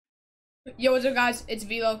Yo, what's up guys? It's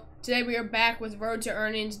Velo. Today we are back with Road to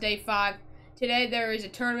Earnings Day 5. Today there is a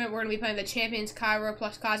tournament. We're going to be playing the Champions Kyra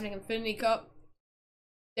plus Cosmic Infinity Cup.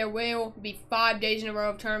 There will be 5 days in a row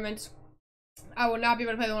of tournaments. I will not be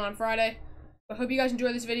able to play the one on Friday. But hope you guys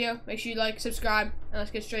enjoy this video. Make sure you like, subscribe, and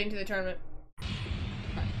let's get straight into the tournament.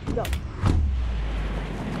 Go.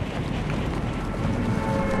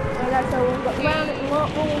 Alright, so we'll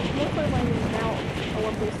play landing now.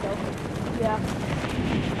 Olympus stuff. Yeah.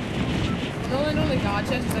 Only God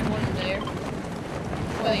chest is like one in there.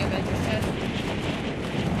 Or the Avengers chest.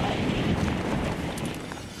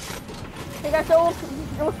 Hey guys, so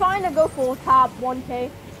we're trying to go for top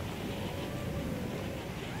 1K.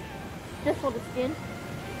 Just for the skin.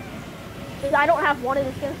 Because I don't have one of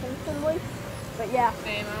the skins instantly. But yeah.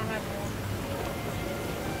 Same, I don't have one.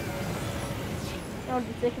 That would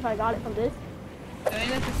be sick if I got it from this. I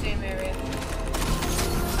think that's the same area. I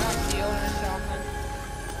got Shield and Shotgun.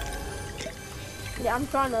 Yeah, I'm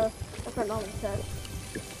trying to look at all the set.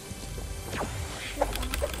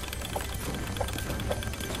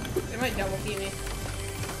 They might double keep me.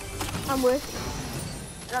 I'm with.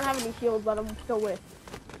 I don't have any shields, but I'm still with.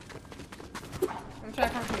 I'm trying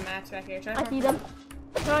to come from mats back here. I see them.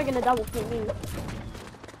 They're not gonna double keep me.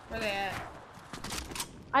 Where they at?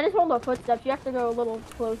 I just heard their footsteps. You have to go a little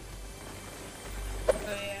close. Oh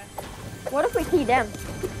yeah. What if we key them?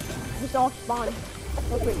 Just all spawn.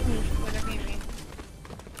 What if we key? Where they keep me?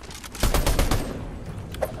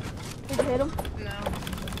 Did you hit them? No.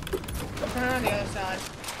 Turn on the other side.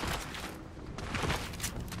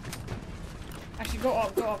 Actually, go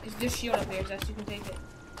up, because there's shield up there, Zest, you can take it.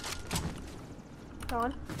 Come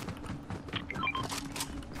on.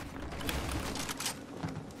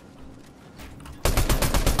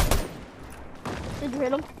 Did you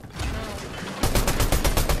hit him? No.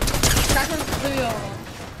 Crack one, leave the other one.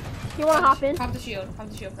 You wanna hop in? Pop the shield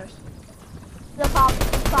first. The top.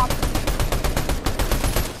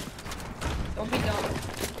 Don't be dumb.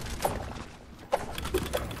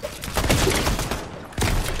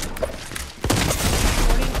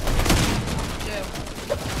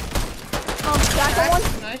 Back that one.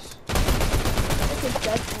 Nice. This is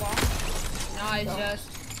dead. Nice, No. Zest.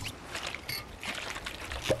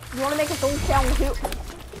 You wanna make a phone challenge too?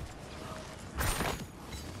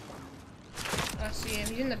 I see him.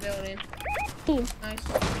 He's in the building. Team. Nice.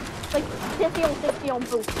 Like 50 on 60 on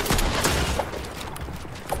both.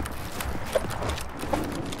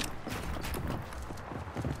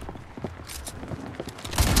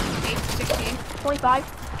 16. 25.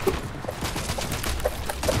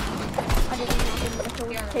 I didn't know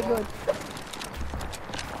Yeah, okay, roll. good.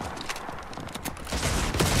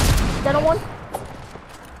 Dead on one.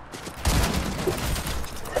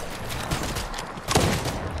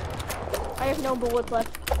 I have no bullets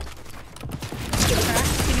left.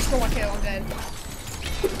 He just got 1 kill, I'm dead.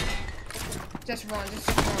 Just run.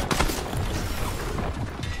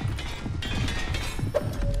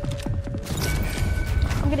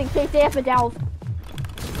 I'm getting chased after Dallas.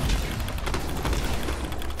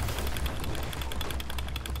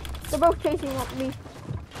 They're both chasing up me.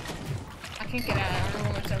 I can't get out. I don't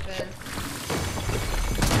know myself in.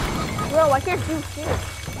 Bro, I can't do shit.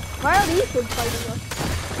 Why are these kids fighting us?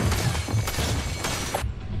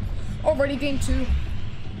 Already game 2.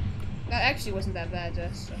 That actually wasn't that bad,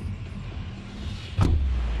 Jess. So.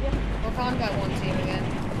 Yeah. We're calling by one team again.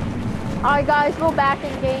 Alright guys, we're back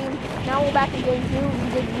in game. Now we're back in game 2. We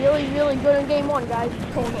did really, really good in game 1, guys.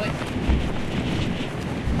 Totally.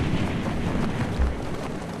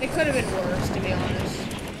 It could have been worse, to be honest.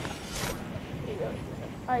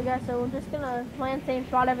 Alright guys, so we're just gonna land same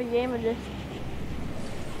spot every game and just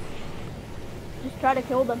try to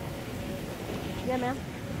kill them. Yeah, man.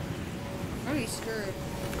 I'm really screwed.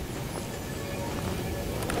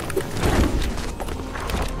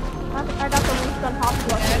 I got the least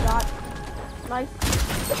unpopular shot. Nice.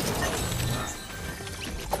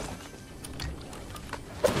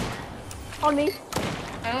 On me.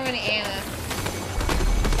 I don't have any ammo.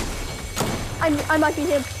 I might be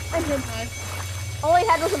him. I'm him. Nice. All I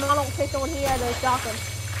had was a model pistol and he had a shotgun.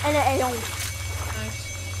 And an AO. Nice.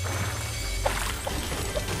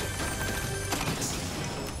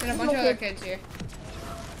 There's a bunch of other kids here.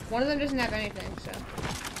 One of them doesn't have anything, so.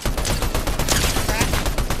 Crack.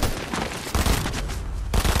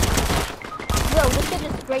 Bro, this kid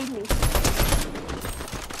just sprayed me.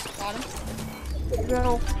 Got him.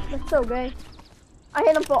 Bro, that's so gay. I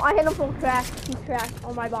hit him full crack. He's cracked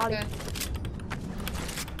on my body. Okay.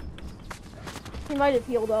 He might have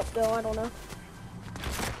healed up though, I don't know.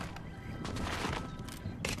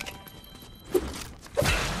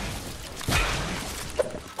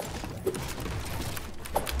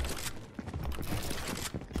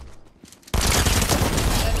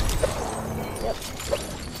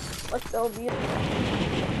 So beautiful.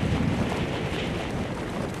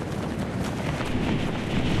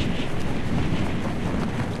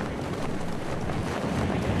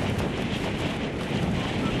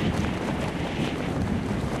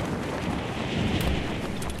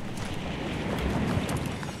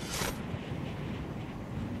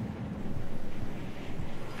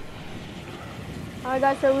 Alright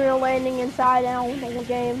guys, so we're landing inside now the whole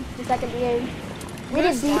game, the second game. We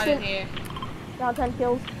did decent. Here. Got 10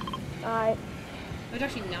 kills. Alright. There's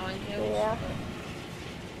actually 9 kills. Yeah.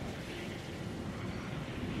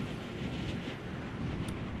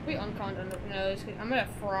 We unconned under nose. I'm gonna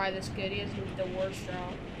fry this kid. He has the worst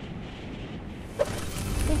draw.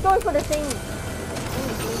 He's going for the same.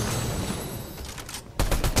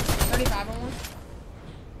 35 on one.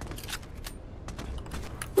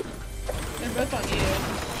 They're both on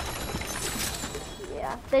you.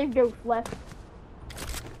 Yeah, they both left.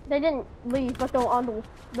 They didn't leave, but they're on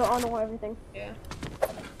everything. Yeah.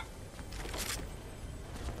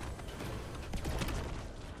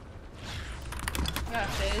 Got a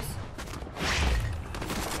fizz.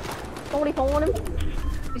 Somebody pulling him?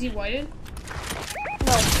 Is he whited?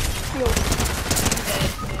 No, shield. He's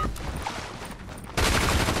dead, yeah.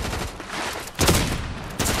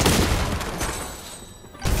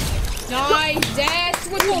 Nice,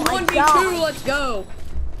 Zest! With a 1v2, let's go!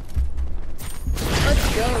 Let's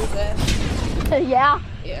go, Zest. Yeah.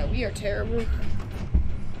 Yeah, we are terrible.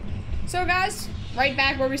 So, guys, right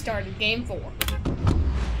back where we started, game 4.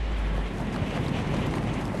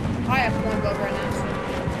 I have one vote right now.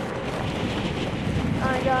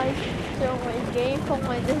 Alright, guys. So, in game 4,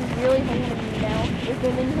 this is really holding me now. We've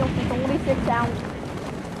been in here for 26 hours.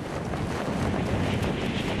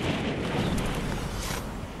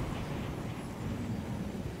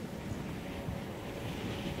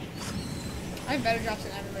 I have better drops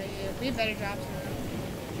than everybody do. We have better drops than them.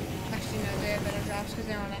 Actually, no, they have better drops because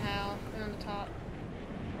they're on the how. They're on the top.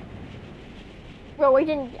 Bro, I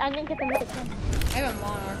didn't get the message. I have a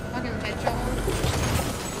monarch. I can headshot one.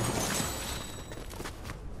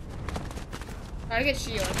 Alright, I get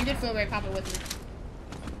shield. You did feel very popular with me.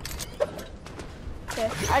 Okay,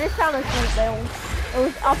 I just found this one down. It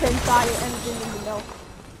was up inside it and didn't even know.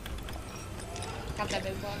 Got that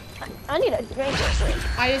big block. I need a drink.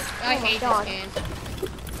 I Oh hate God. this game.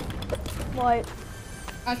 What?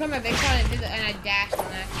 I was playing my big shot and I dashed on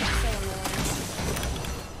that. It's so annoying.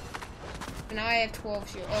 But now I have 12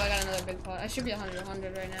 shield. Oh, I got another big pot. I should be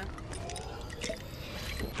 100 right now.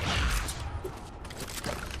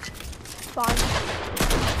 Fine.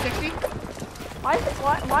 60? Why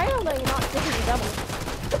are they not sticking together?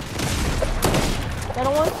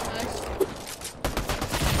 Middle one? Nice.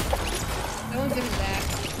 No one's in back.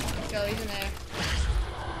 Go, he's in there.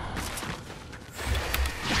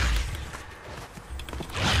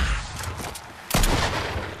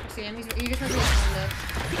 See him? He just went to his window.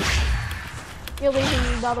 You're leaving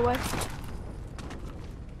me, by the way.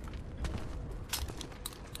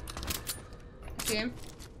 See him?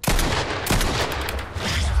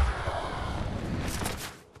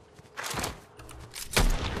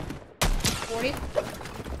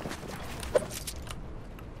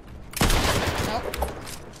 Nope.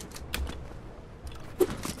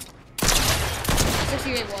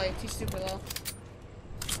 68 white, he's super low.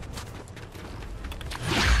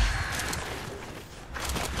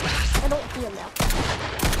 I don't see him now.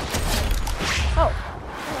 Oh.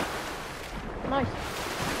 Nice.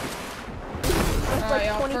 Alright,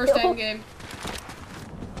 y'all, first end game.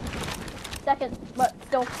 Second, but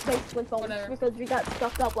still basically bonus because we got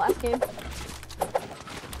stuffed up last game.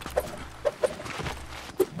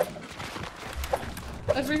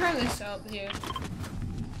 Let's rerun this up here.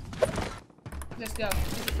 Let's go.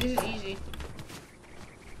 This is easy.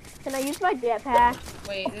 Can I use my jetpack?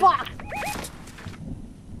 Wait. Oh, fuck!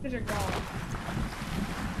 These are gone.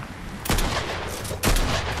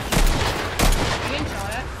 You getting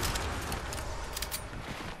shot at?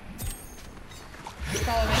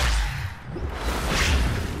 Follow me.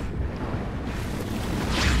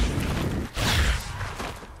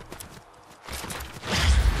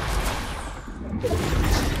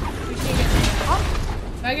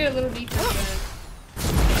 I get a little deeper.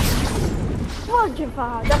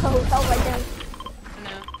 105. That's a hotel right there. I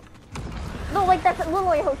know. No, like that's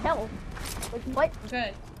literally a hotel. Like what?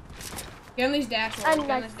 Okay. Get on these dashboards. I'm Get on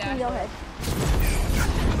like this dashboard. head.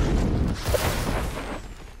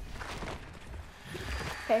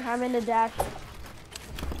 Okay, I'm in the dash.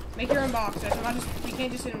 Make your own box. Guys. I'm not just, you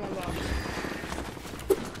can't just sit in one box.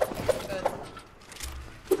 Good.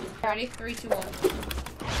 Ready? 3, 2, 1.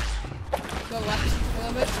 Go left a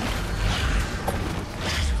little bit.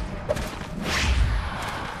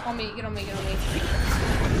 Oh On me, get on me, get on me.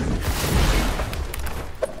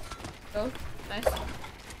 Go. Nice.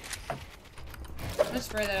 Let's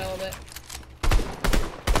spray that a little bit.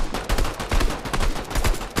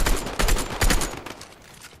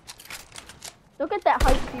 Look at that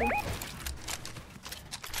hype team.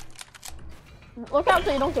 Look out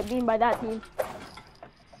so you don't get beamed by that team.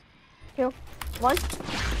 2, 1.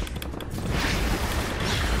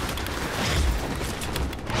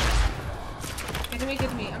 Get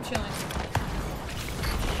to me, I'm chilling.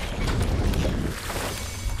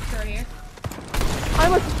 Right here. I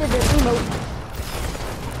almost just did the emote.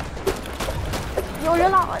 Yo, you're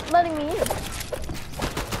not letting me in.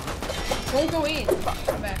 Don't go in.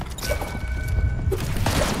 Come back.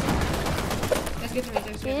 Let's get to me, let's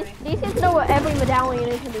get to me. These kids know what every medallion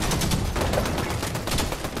is gonna be.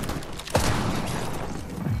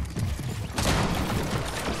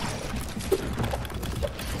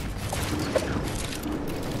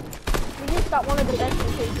 Got one of the best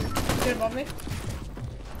locations. Get above me.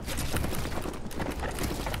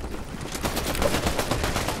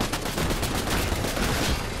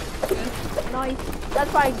 Good. Nice.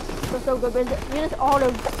 That's why it's so good. But you just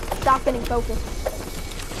auto stop getting focused.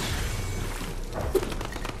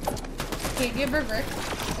 Okay, do you have brick? Do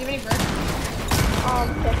you have any brick?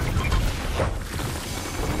 Okay.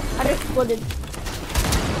 I just splitted.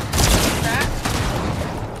 Crack.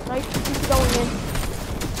 Nice. Keep going in.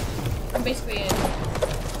 I'm basically in.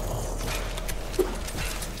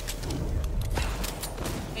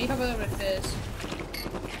 And you come over with Fizz.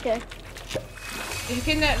 Okay. If you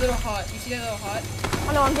get in that little hut, you see that little hut?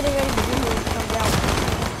 Oh no, I'm getting ready to do this. Come down.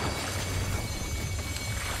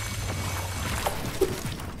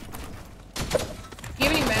 Do you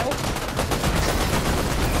have any metal?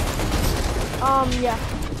 Yeah.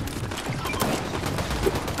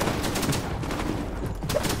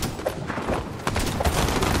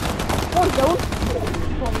 Those?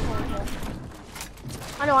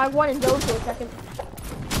 I know, I wanted those for a second.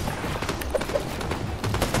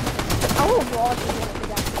 I will vlog you for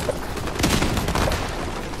that.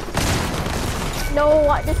 No,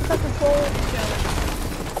 this is a control.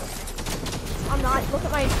 I'm not. Look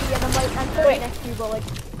at my HP and I'm like, I'm still right next to you, but like,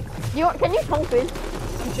 can you pump in?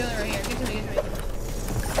 I'm chilling right here. Get to me, get to me.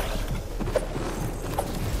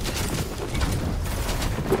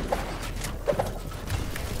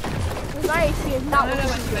 My HP is not what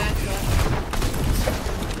match left.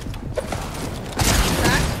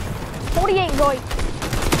 Crack. 48 right.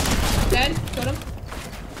 Dead. Got him.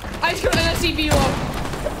 I just got an SCV low.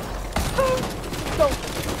 Go.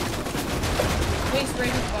 Wait, spray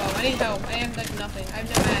his bow. I need help. I have like nothing. I have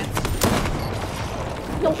no mats.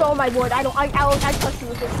 Don't show my wood. I'll touch you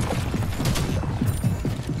with this.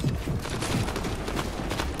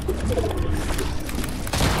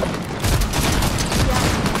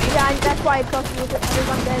 Yeah, that's why I trust you with it. Otherwise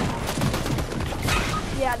I'm dead.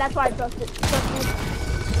 Yeah, that's why I trust it. Trust me.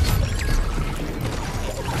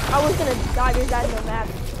 I was gonna die. There's that in the map.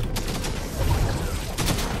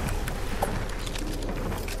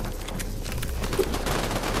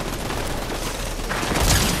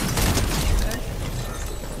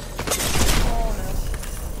 Oh no.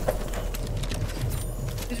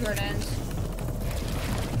 This is where it ends.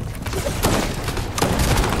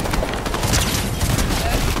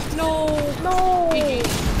 No!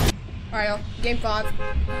 Alright, y'all. Game 5.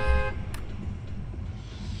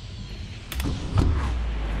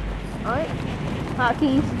 Alright.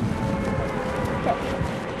 Keys. Okay.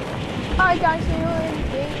 Alright guys, so you're in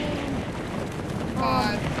game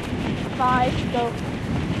 5. So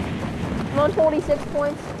 146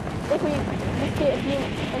 points. If we just get if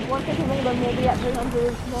 150 more, then we'll be at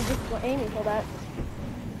 300. We'll just we're aiming for that.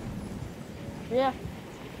 Yeah.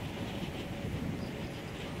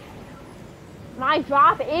 My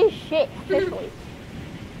drop is shit, officially.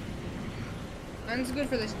 Mine's good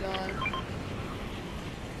for this gun.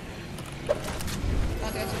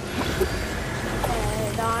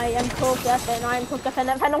 And I am cooked, and I am cooked, and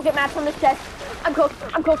if I don't get mats from this chest, I'm cooked,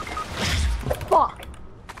 Fuck.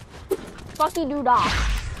 Fucky doo-dah.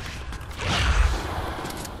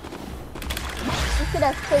 This kid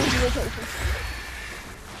has crazy rotation.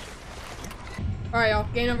 Alright, y'all.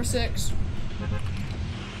 Game number 6.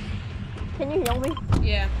 Can you heal me?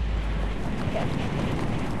 Yeah. Okay.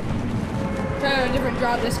 Trying a different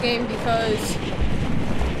drop this game because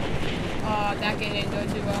that game didn't go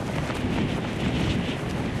too well.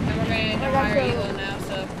 And we're going to higher elo now,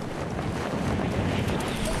 so.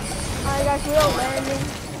 Alright guys, we are landing.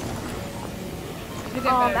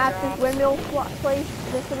 At this windmill place,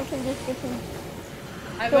 this we can just get some.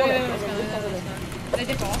 Look at them, Did they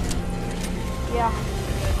dip off? Yeah.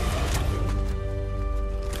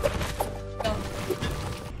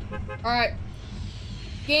 Alright.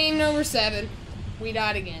 Game number 7. We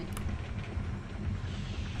died again.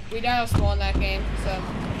 We died small in that game, so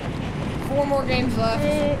 4 more games left.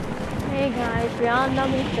 Hey guys, round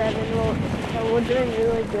number 7. We're doing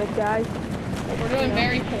really good, guys. We're doing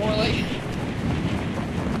very poorly.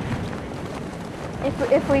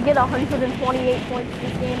 If we get 128 points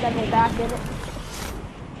this game, then we're back in it.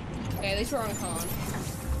 Okay, at least we're on con.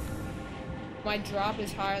 My drop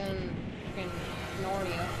is higher than freaking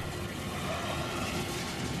Narnia.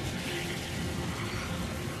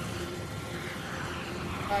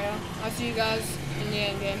 Alright, I'll see you guys in the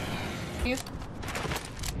end game. You?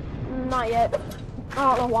 Not yet. I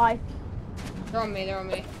don't know why. They're on me, they're on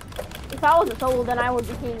me. If I was a solo, then I would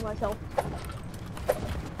be hating myself.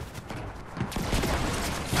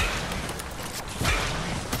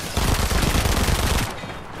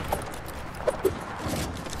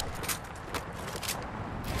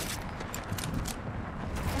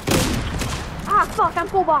 Ah, fuck, I'm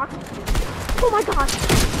full box. Oh my god.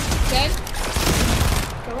 Dead?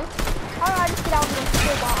 Come on. Alright, just get out of the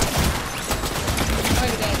full box. Oh,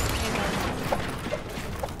 you're dead.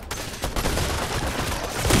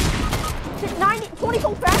 90,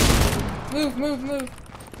 24 fast. Move, move, move.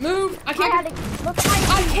 Move! I I had can't. to look at my.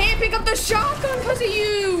 I can't pick up the shotgun because of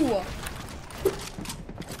you!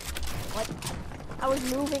 What? I was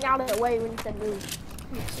moving out of the way when you said move.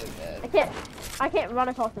 I'm so dead. I can't run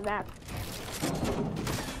across the map.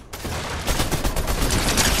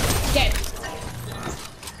 Dead.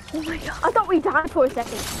 Oh my god. I thought we died for a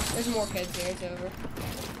second. There's more kids here, it's over.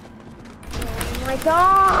 Oh my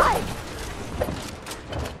god!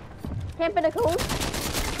 Camp in a coast?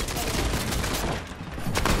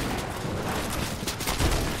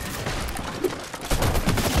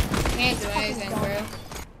 Can't do anything, bro.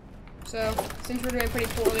 So, since we're doing pretty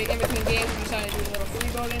poorly in between games, we decided to do a little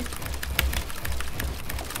freeboating.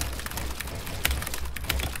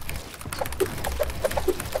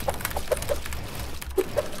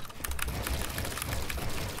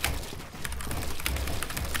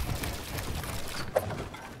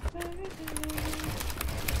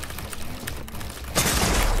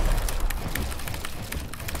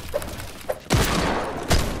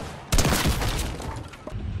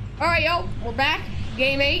 Alright, yo, we're back.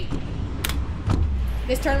 Game 8.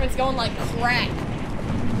 This tournament's going like crack.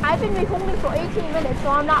 I've been recording for 18 minutes, so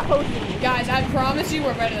I'm not posting. Guys, I promise you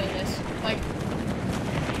we're better than this. Like,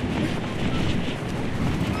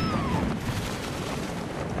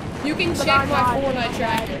 you can But check I'm my not. Fortnite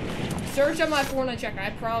tracker. Search up my Fortnite tracker. I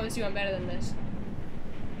promise you I'm better than this.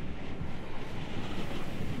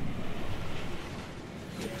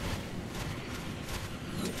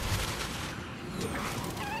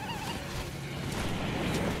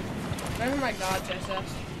 Remember my god chest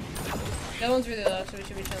us. That one's really low, so we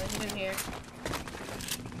should be chilling. He's in here.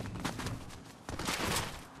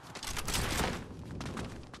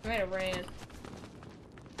 I might have ran.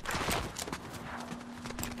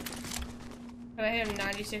 But I hit him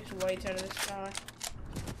 96 whites out of the sky.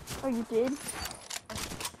 Oh, you did?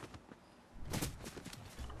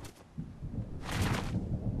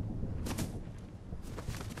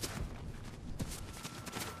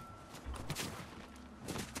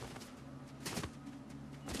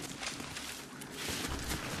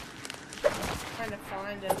 Trying to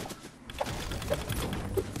find him.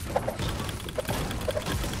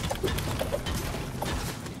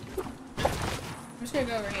 I'm just gonna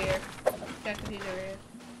go over here. Check if he's over here.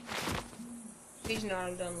 He's not,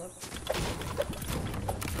 I'm done looking.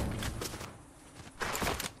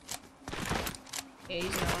 Yeah,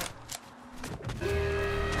 he's not.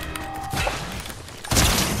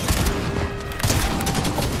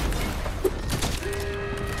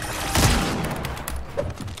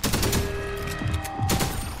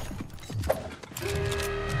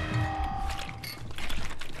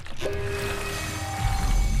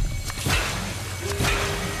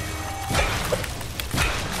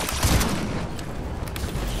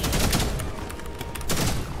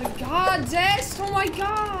 God, Zest! Oh my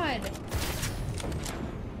god!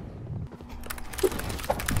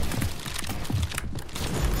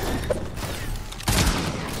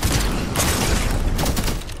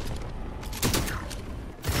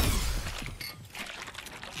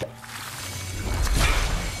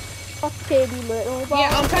 Fuck baby little boy. Yeah,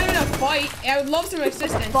 I'm kind of in a fight. I would love some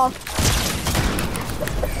assistance. Fuck.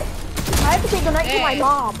 I have to say goodnight to my Hey.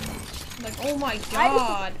 mom. Like, oh my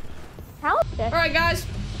god. How? Alright, guys.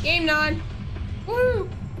 Game 9. Woo!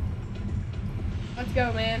 Let's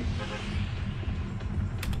go, man.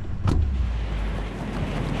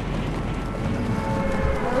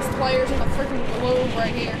 Worst players in the freaking globe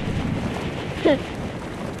right here.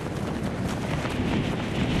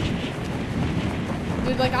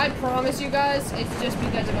 Like, I promise you guys, it's just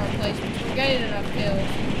because of our placements. We're getting enough kills.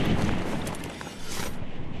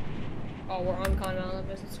 Oh, we're on continental.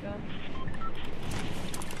 Let's go.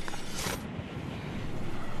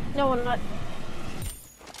 No, we're not.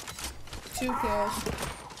 2 kills.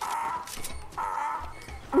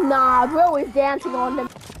 Nah, bro is dancing on them.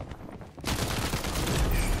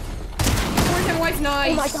 Where's him? White's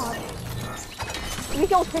nice. Oh my god. We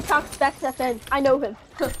go TikTok specs FN. I know him.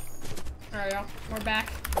 Alright, y'all. We're back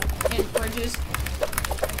in bridges.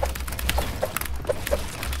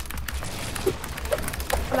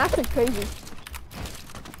 I'm actually crazy.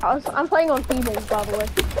 I'm playing on keyboard, by the way.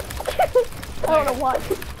 I don't know what.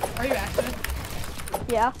 Are you actually?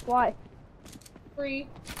 Yeah, why? Free.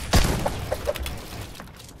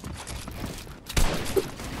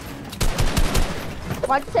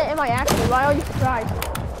 Why'd you say, am I actually? Why are you surprised?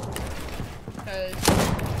 Because,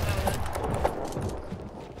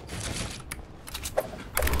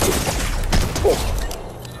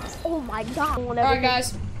 oh my god. alright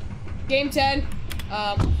guys, game 10.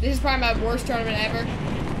 This is probably my worst tournament ever.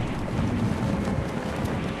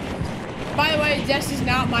 By the way, Zest is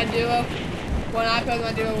not my duo. When I play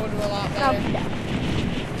my duo, we'll do a lot better. Okay.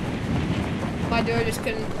 My duo just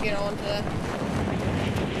couldn't get on to that.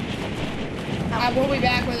 I will be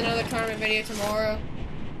back with another tournament video tomorrow.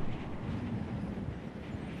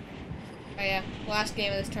 Oh yeah, last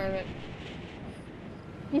game of this tournament.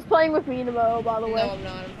 He's playing with me tomorrow, by the way. No, I'm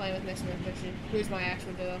not. I'm playing with Mixon and Fixie, who's my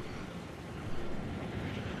actual duo.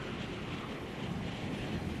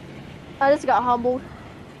 I just got humbled.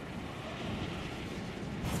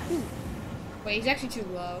 Wait, he's actually too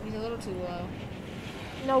low. He's a little too low.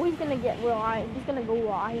 No, he's gonna get real island. He's gonna go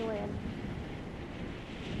real island.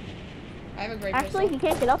 I have a great Actually, pistol. he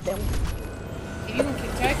can't get up there. If you can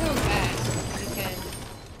try coming fast, you can.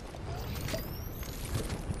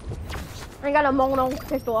 I got a mono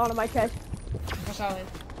pistol out of my chest. What's all in?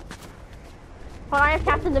 But I have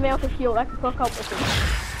Captain America shield. I can hook up with him.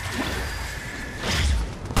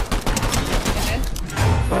 Ahead.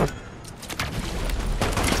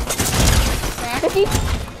 Crack. 50.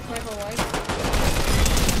 24 white.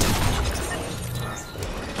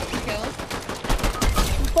 Kill him.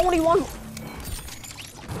 41.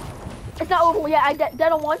 It's not over yet. I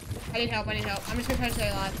dead on one. I need help. I need help. I'm just gonna try to stay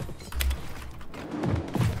alive.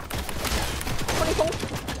 24.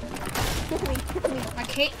 Kiss me. I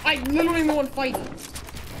can't. I literally no one fighting.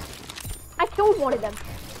 I killed one of them.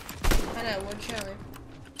 I know. We're chilling.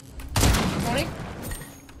 20.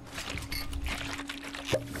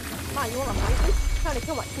 Ah, you wanna fight me? I'm trying to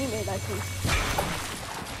kill my teammate, I think.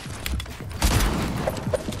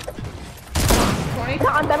 20. No,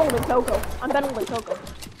 I'm better than Coco.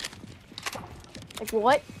 Like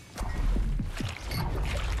what?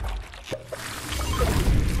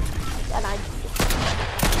 And I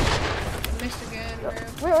Missed again, bro.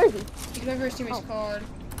 where is he? He's going for his teammate's card.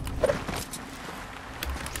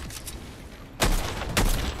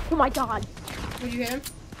 Oh my god. Would you hit him?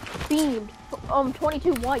 Beamed.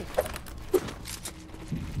 22 white.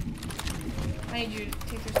 I need you to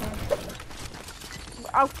take this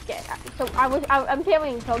one. Okay. So I'm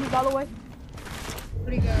carrying Toby, by the way.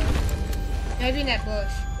 Where'd he go? Maybe in that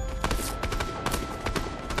bush.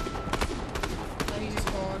 Oh, he's just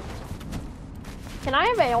gone. Can I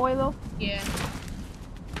have AOE though? Yeah.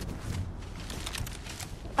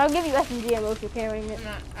 I'll give you SMG ammo if you're carrying it. I'm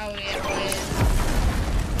not. Oh, yeah.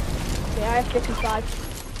 Yeah, I have 55.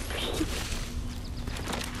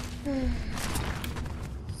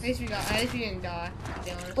 At least we didn't die, to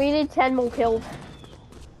be honest. We need 10 more kills.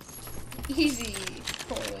 Easy.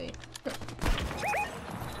 Holy.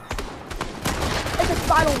 It's a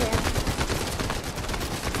Spider-Man.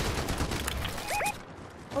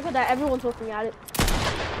 Look at that, everyone's looking at it.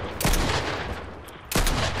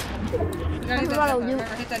 You gotta hit that zip line. Remember,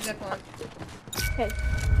 hit that zip line. Okay.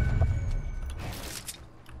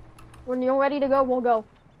 When you're ready to go, we'll go.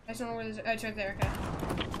 I just don't know where this is. Oh, it's right there, okay.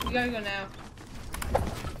 You gotta go now.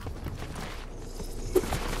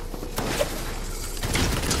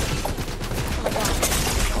 Oh my god.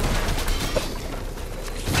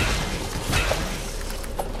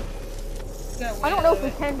 I don't know if we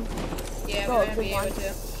can. Yeah, go we might to be able one.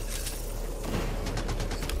 to.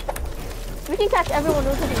 We can catch everyone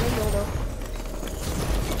into the window though.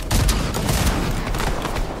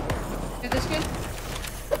 Get this kid?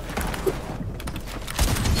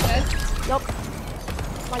 Dead? Yup.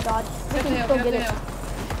 Oh my god. We Get the can hill, still get get the it. hill.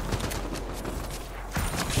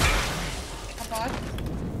 Up on.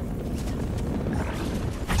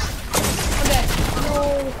 I'm dead. No.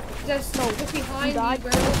 Just No. look behind You died? me,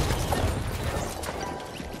 bro.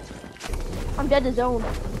 I'm dead to zone.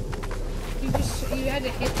 You had to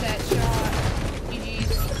hit that shot.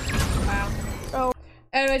 GG's. Wow. Oh.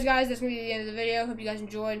 Anyways, guys, that's gonna be the end of the video. Hope you guys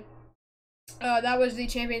enjoyed. That was the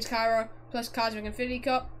Champions Kyra plus Cosmic Infinity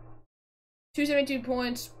Cup. 272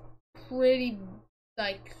 points. Pretty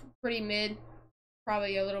mid.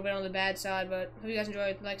 Probably a little bit on the bad side, but hope you guys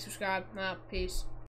enjoyed. Like, subscribe. Peace.